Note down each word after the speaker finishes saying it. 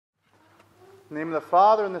In the name of the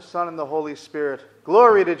Father, and the Son, and the Holy Spirit.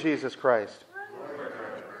 Glory to Jesus Christ.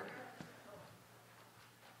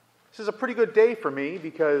 This is a pretty good day for me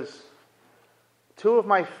because two of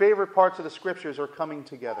my favorite parts of the Scriptures are coming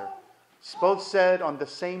together. It's both said on the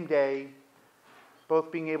same day,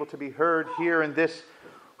 both being able to be heard here in this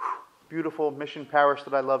beautiful mission parish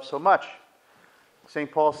that I love so much. St.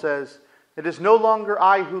 Paul says, "It is no longer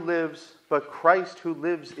I who lives, but Christ who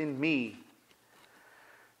lives in me."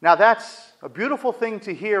 Now that's a beautiful thing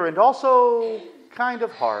to hear and also kind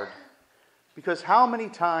of hard. Because how many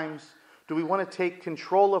times do we want to take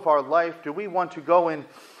control of our life? Do we want to go and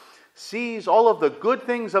seize all of the good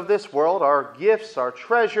things of this world, our gifts, our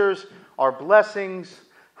treasures, our blessings?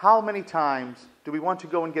 How many times do we want to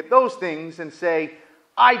go and get those things and say,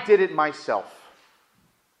 I did it myself?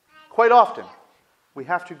 Quite often, we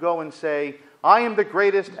have to go and say, I am the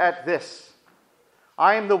greatest at this.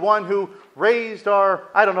 I am the one who raised our,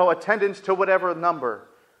 attendance to whatever number.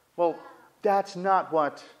 Well, that's not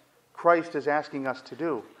what Christ is asking us to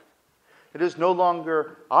do. It is no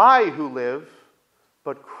longer I who live,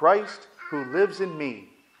 but Christ who lives in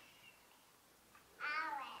me.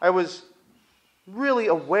 I was really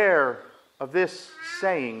aware of this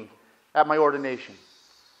saying at my ordination.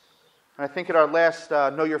 And I think at our last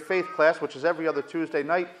Know Your Faith class, which is every other Tuesday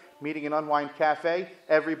night, meeting in Unwind Cafe,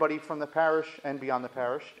 everybody from the parish and beyond the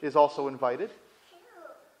parish is also invited.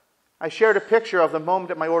 I shared a picture of the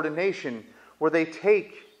moment at my ordination where they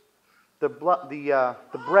take the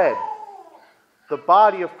bread, the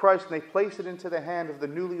body of Christ, and they place it into the hand of the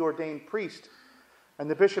newly ordained priest. And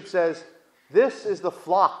the bishop says, "This is the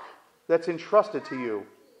flock that's entrusted to you,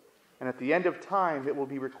 and at the end of time it will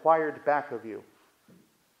be required back of you."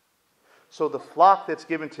 So the flock that's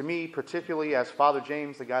given to me, particularly as Father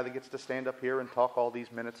James, the guy that gets to stand up here and talk all these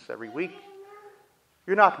minutes every week,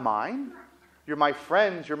 you're not mine. You're my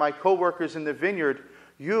friends. You're my co-workers in the vineyard.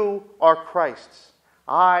 You are Christ's.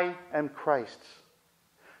 I am Christ's.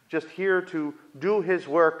 Just here to do His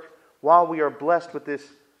work while we are blessed with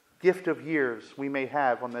this gift of years we may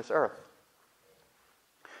have on this earth.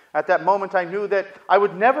 At that moment, I knew that I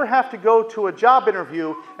would never have to go to a job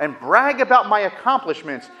interview and brag about my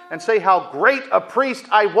accomplishments and say how great a priest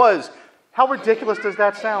I was. How ridiculous does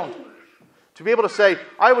that sound? To be able to say,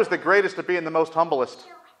 I was the greatest at being the most humblest.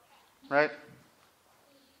 Right?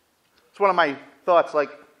 It's one of my thoughts,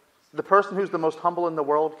 like, the person who's the most humble in the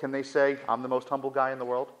world, can they say, I'm the most humble guy in the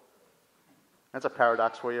world? That's a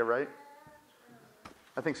paradox for you, right?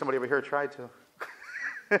 I think somebody over here tried to.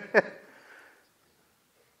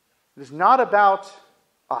 It is not about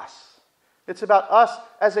us. It's about us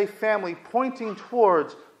as a family pointing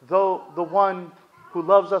towards the one who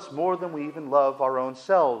loves us more than we even love our own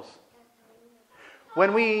selves.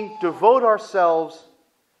 When we devote ourselves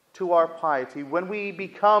to our piety, when we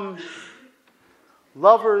become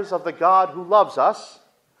lovers of the God who loves us,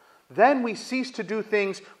 then we cease to do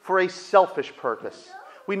things for a selfish purpose.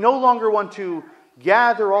 We no longer want to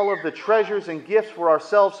gather all of the treasures and gifts for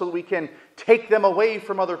ourselves so that we can take them away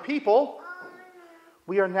from other people.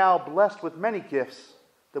 We are now blessed with many gifts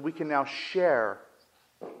that we can now share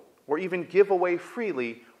or even give away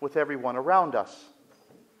freely with everyone around us.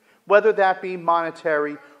 Whether that be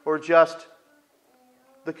monetary or just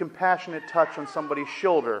the compassionate touch on somebody's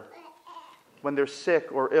shoulder when they're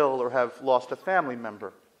sick or ill or have lost a family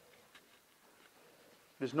member.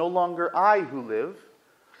 It is no longer I who live,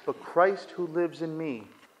 but Christ who lives in me.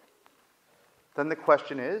 Then the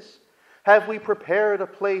question is, have we prepared a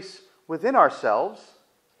place within ourselves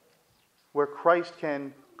where Christ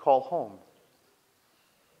can call home?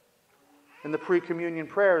 In the pre-communion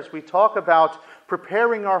prayers, we talk about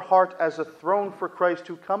preparing our heart as a throne for Christ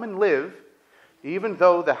to come and live, even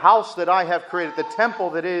though the house that I have created, the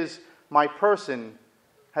temple that is my person,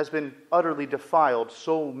 has been utterly defiled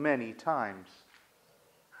so many times.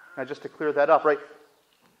 Now, just to clear that up, right?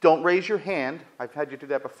 Don't raise your hand. I've had you do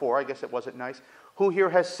that before. I guess it wasn't nice. Who here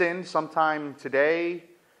has sinned sometime today, in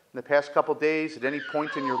the past couple days, at any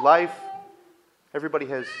point in your life? Everybody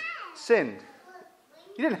has sinned.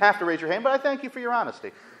 You didn't have to raise your hand, but I thank you for your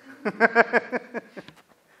honesty.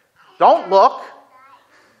 Don't look.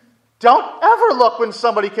 Don't ever look when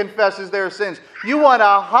somebody confesses their sins. You want to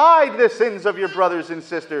hide the sins of your brothers and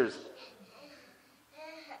sisters.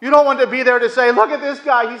 You don't want to be there to say, look at this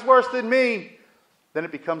guy, he's worse than me. Then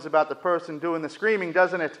it becomes about the person doing the screaming,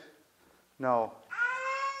 doesn't it? No.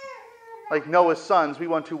 Like Noah's sons, we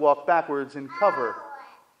want to walk backwards and cover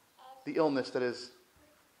the illness that is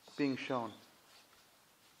being shown.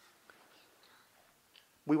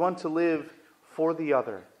 We want to live for the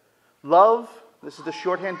other. Love, this is the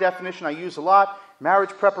shorthand definition I use a lot,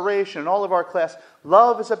 marriage preparation and all of our class,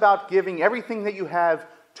 love is about giving everything that you have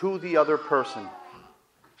to the other person.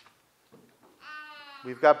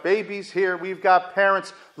 We've got babies here. We've got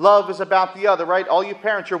parents. Love is about the other, right? All you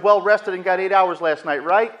parents, you're well rested and got 8 hours last night,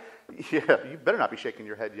 right? Yeah, you better not be shaking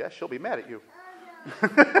your head yes. She'll be mad at you.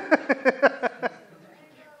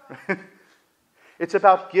 It's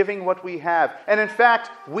about giving what we have. And in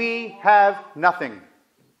fact, we have nothing.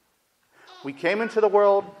 We came into the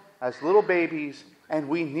world as little babies, and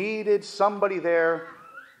we needed somebody there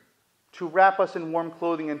to wrap us in warm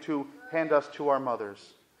clothing and to hand us to our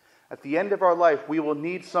mothers. At the end of our life, we will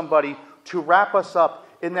need somebody to wrap us up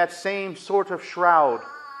in that same sort of shroud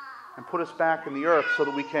and put us back in the earth so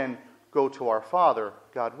that we can go to our Father,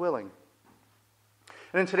 God willing.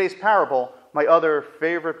 And in today's parable, my other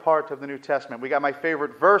favorite part of the New Testament, we got my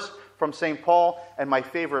favorite verse from St. Paul and my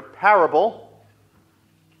favorite parable,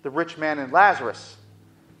 the rich man and Lazarus.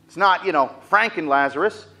 It's not, Frank and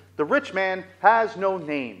Lazarus. The rich man has no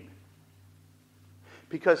name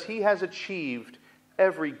because he has achieved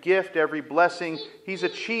every gift, every blessing. He's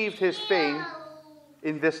achieved his fame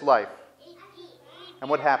in this life. And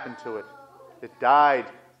what happened to it? It died.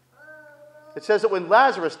 It says that when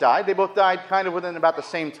Lazarus died, they both died kind of within about the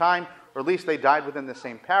same time, or at least they died within the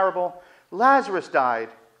same parable. Lazarus died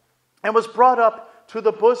and was brought up to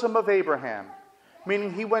the bosom of Abraham,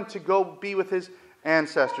 meaning he went to go be with his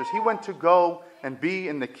ancestors. He went to go and be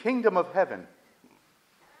in the kingdom of heaven.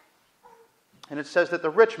 And it says that the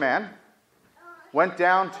rich man went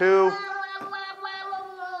down to...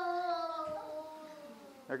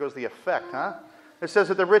 There goes the effect, huh? It says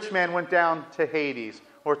that the rich man went down to Hades,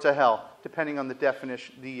 or to hell, depending on the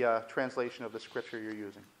definition, the translation of the scripture you're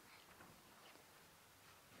using.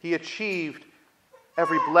 He achieved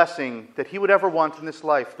every blessing that he would ever want in this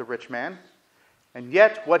life, the rich man. And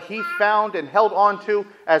yet, what he found and held on to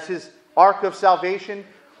as his ark of salvation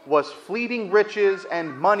was fleeting riches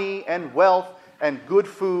and money and wealth and good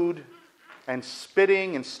food and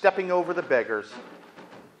spitting and stepping over the beggars.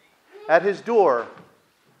 At his door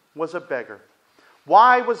was a beggar.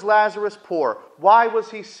 Why was Lazarus poor? Why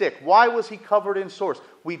was he sick? Why was he covered in sores?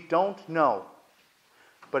 We don't know.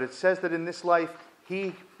 But it says that in this life,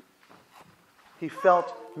 he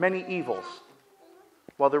felt many evils,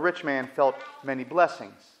 while the rich man felt many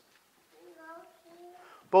blessings.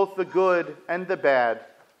 Both the good and the bad,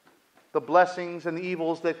 the blessings and the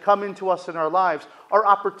evils that come into us in our lives are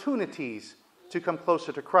opportunities to come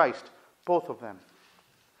closer to Christ, both of them.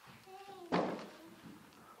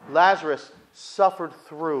 Lazarus suffered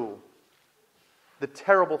through the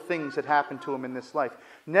terrible things that happened to him in this life,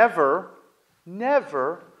 never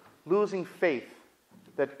losing faith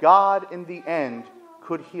that God in the end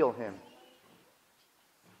could heal him.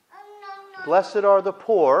 Blessed are the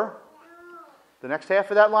poor, the next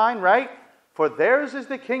half of that line, right? For theirs is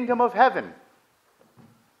the kingdom of heaven.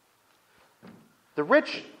 The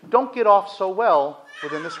rich don't get off so well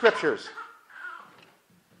within the scriptures.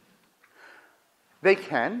 They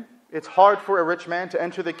can. It's hard for a rich man to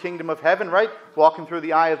enter the kingdom of heaven, right? Walking through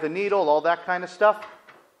the eye of the needle, all that kind of stuff.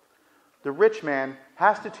 The rich man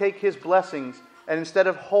has to take his blessings and instead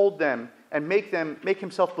of hold them and make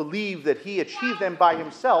himself believe that he achieved them by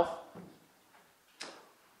himself,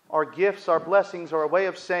 our gifts, our blessings are a way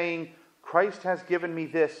of saying, Christ has given me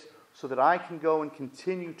this so that I can go and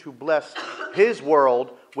continue to bless his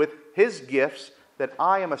world with his gifts that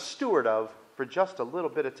I am a steward of for just a little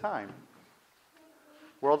bit of time.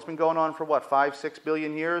 The world's been going on for 5-6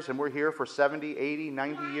 billion years, and we're here for 70, 80,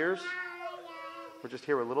 90 years? We're just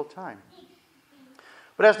here a little time.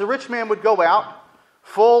 But as the rich man would go out,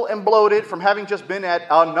 full and bloated from having just been at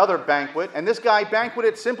another banquet, and this guy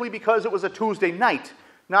banqueted simply because it was a Tuesday night,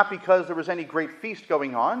 not because there was any great feast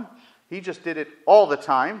going on. He just did it all the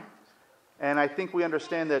time. And I think we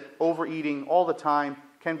understand that overeating all the time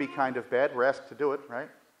can be kind of bad. We're asked to do it, right?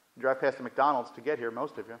 You drive past the McDonald's to get here,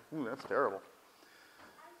 most of you. Ooh, that's terrible.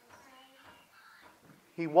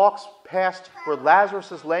 He walks past where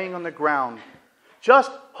Lazarus is laying on the ground,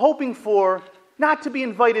 just hoping for not to be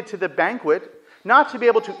invited to the banquet, not to be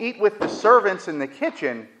able to eat with the servants in the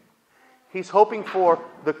kitchen. He's hoping for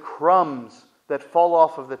the crumbs that fall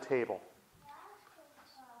off of the table.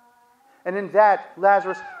 And in that,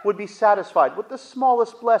 Lazarus would be satisfied with the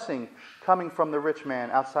smallest blessing coming from the rich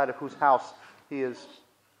man outside of whose house he is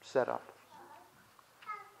set up.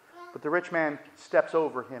 But the rich man steps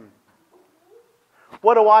over him.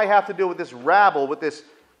 What do I have to do with this rabble, with this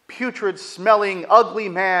putrid-smelling, ugly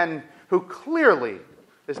man who clearly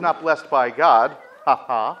is not blessed by God? Ha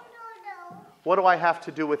ha. What do I have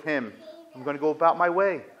to do with him? I'm going to go about my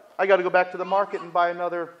way. I got to go back to the market and buy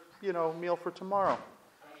another, meal for tomorrow.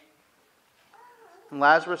 And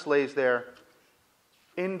Lazarus lays there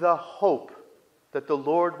in the hope that the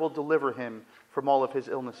Lord will deliver him from all of his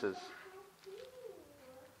illnesses.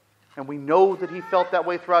 And we know that he felt that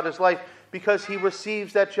way throughout his life because he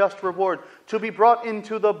receives that just reward to be brought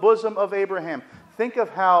into the bosom of Abraham. Think of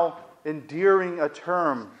how endearing a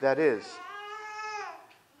term that is.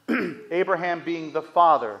 Abraham being the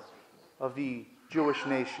father of the Jewish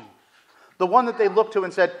nation. The one that they looked to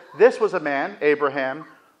and said, this was a man, Abraham,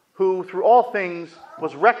 who through all things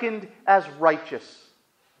was reckoned as righteous.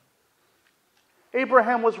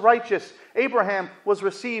 Abraham was righteous. Abraham was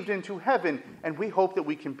received into heaven. And we hope that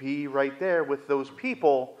we can be right there with those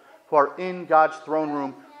people who are in God's throne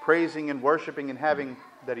room, praising and worshiping and having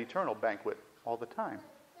that eternal banquet all the time.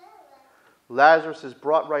 Lazarus is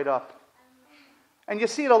brought right up. And you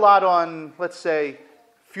see it a lot on, let's say,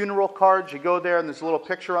 funeral cards. You go there and there's a little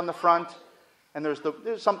picture on the front. And there's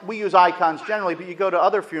some, we use icons generally, but you go to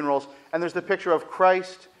other funerals and there's the picture of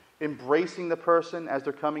Christ embracing the person as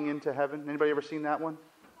they're coming into heaven. Anybody ever seen that one?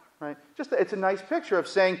 Right? It's a nice picture of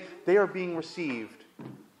saying they are being received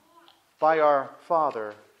by our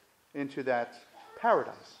Father into that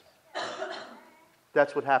paradise.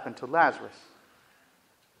 That's what happened to Lazarus.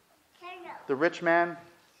 The rich man,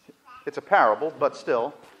 it's a parable, but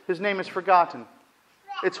still, his name is forgotten.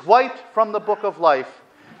 It's wiped from the book of life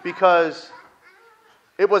because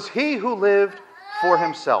it was he who lived for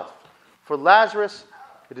himself. For Lazarus,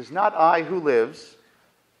 it is not I who lives.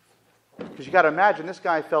 Because you got to imagine, this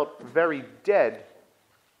guy felt very dead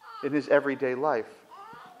in his everyday life.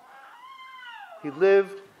 He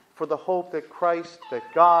lived for the hope that Christ, that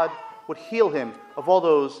God would heal him of all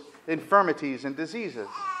those infirmities and diseases.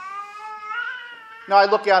 Now I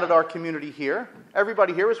look out at our community here.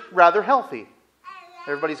 Everybody here is rather healthy.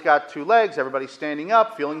 Everybody's got 2 legs. Everybody's standing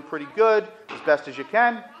up, feeling pretty good, as best as you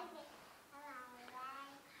can.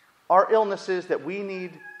 Our illnesses that we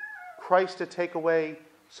need Christ to take away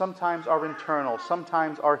sometimes are internal,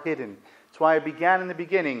 sometimes are hidden. That's why I began in the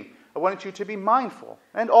beginning. I wanted you to be mindful,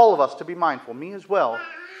 and all of us to be mindful, me as well,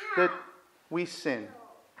 that we sin.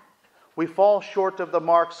 We fall short of the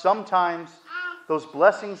mark. Sometimes those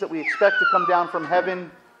blessings that we expect to come down from heaven,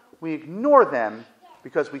 we ignore them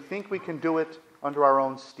because we think we can do it under our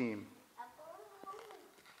own steam.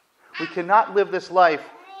 We cannot live this life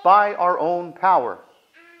by our own power.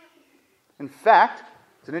 In fact,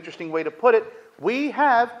 it's an interesting way to put it, we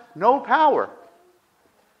have no power.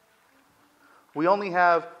 We only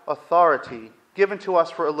have authority given to us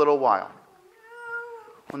for a little while.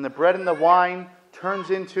 When the bread and the wine turns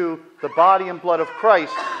into the body and blood of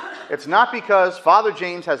Christ, it's not because Father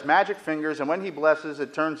James has magic fingers and when he blesses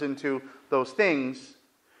it turns into those things.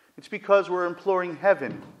 It's because we're imploring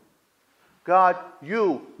heaven. God,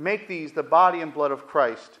 you make these the body and blood of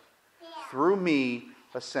Christ through me,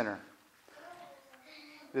 a sinner.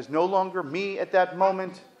 It is no longer me at that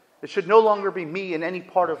moment. It should no longer be me in any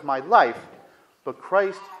part of my life, but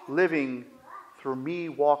Christ living through me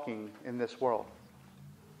walking in this world.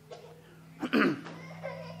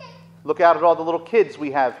 Look out at all the little kids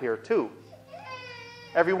we have here too.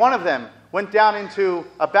 Every one of them went down into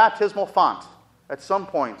a baptismal font at some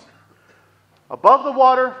point. Above the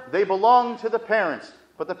water, they belong to the parents,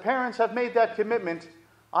 but the parents have made that commitment.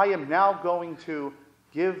 I am now going to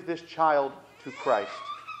give this child to Christ.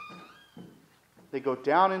 They go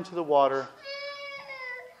down into the water.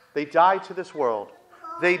 They die to this world.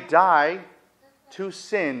 They die to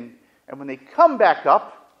sin. And when they come back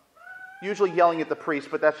up, usually yelling at the priest,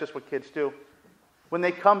 but that's just what kids do. When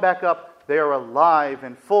they come back up, they are alive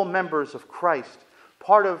and full members of Christ.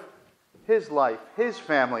 Part of his life, his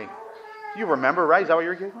family. You remember, right? Is that what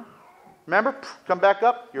you're getting? Remember? Come back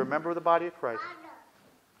up. You're a member of the body of Christ.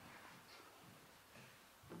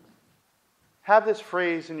 Have this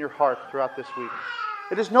phrase in your heart throughout this week.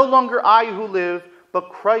 It is no longer I who live,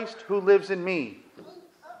 but Christ who lives in me.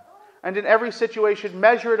 And in every situation,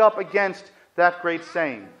 measure it up against that great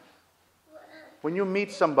saying. When you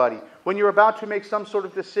meet somebody, when you're about to make some sort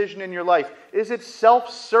of decision in your life, is it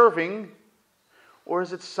self-serving or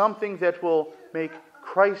is it something that will make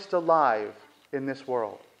Christ alive in this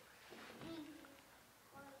world?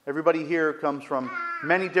 Everybody here comes from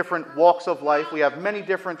many different walks of life. We have many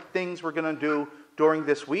different things we're going to do during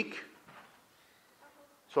this week.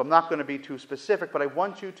 So I'm not going to be too specific, but I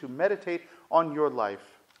want you to meditate on your life.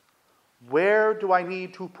 Where do I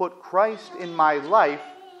need to put Christ in my life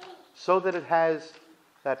so that it has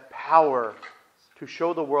that power to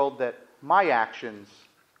show the world that my actions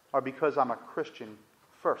are because I'm a Christian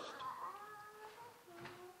first?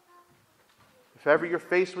 If ever you're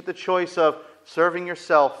faced with the choice of serving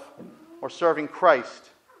yourself or serving Christ,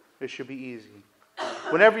 it should be easy.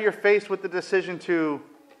 Whenever you're faced with the decision to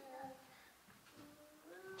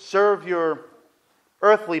serve your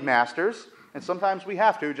earthly masters, and sometimes we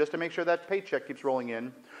have to just to make sure that paycheck keeps rolling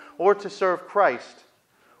in, or to serve Christ,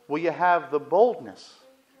 will you have the boldness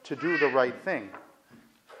to do the right thing?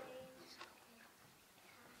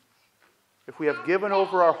 If we have given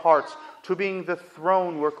over our hearts to being the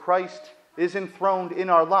throne where Christ is enthroned in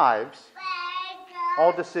our lives,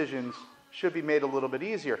 all decisions should be made a little bit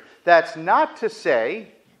easier. That's not to say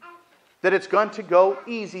that it's going to go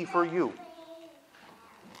easy for you.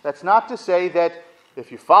 That's not to say that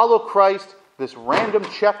if you follow Christ, this random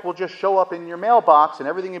check will just show up in your mailbox and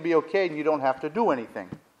everything will be okay and you don't have to do anything.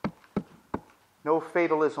 No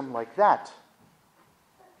fatalism like that.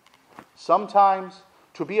 Sometimes,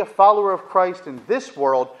 to be a follower of Christ in this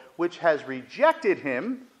world, which has rejected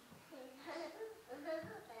Him,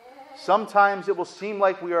 sometimes it will seem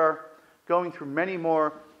like we are going through many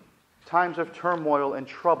more times of turmoil and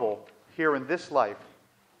trouble here in this life.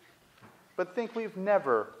 But think we've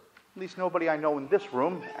never, at least nobody I know in this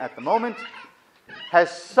room at the moment,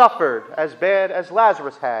 has suffered as bad as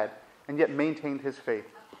Lazarus had and yet maintained his faith.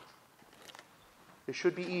 It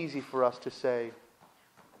should be easy for us to say,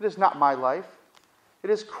 it is not my life. It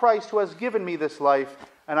is Christ who has given me this life,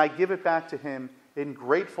 and I give it back to Him in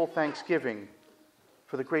grateful thanksgiving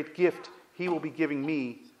for the great gift He will be giving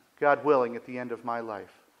me, God willing, at the end of my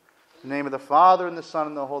life. In the name of the Father, and the Son,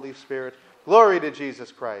 and the Holy Spirit, glory to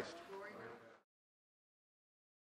Jesus Christ.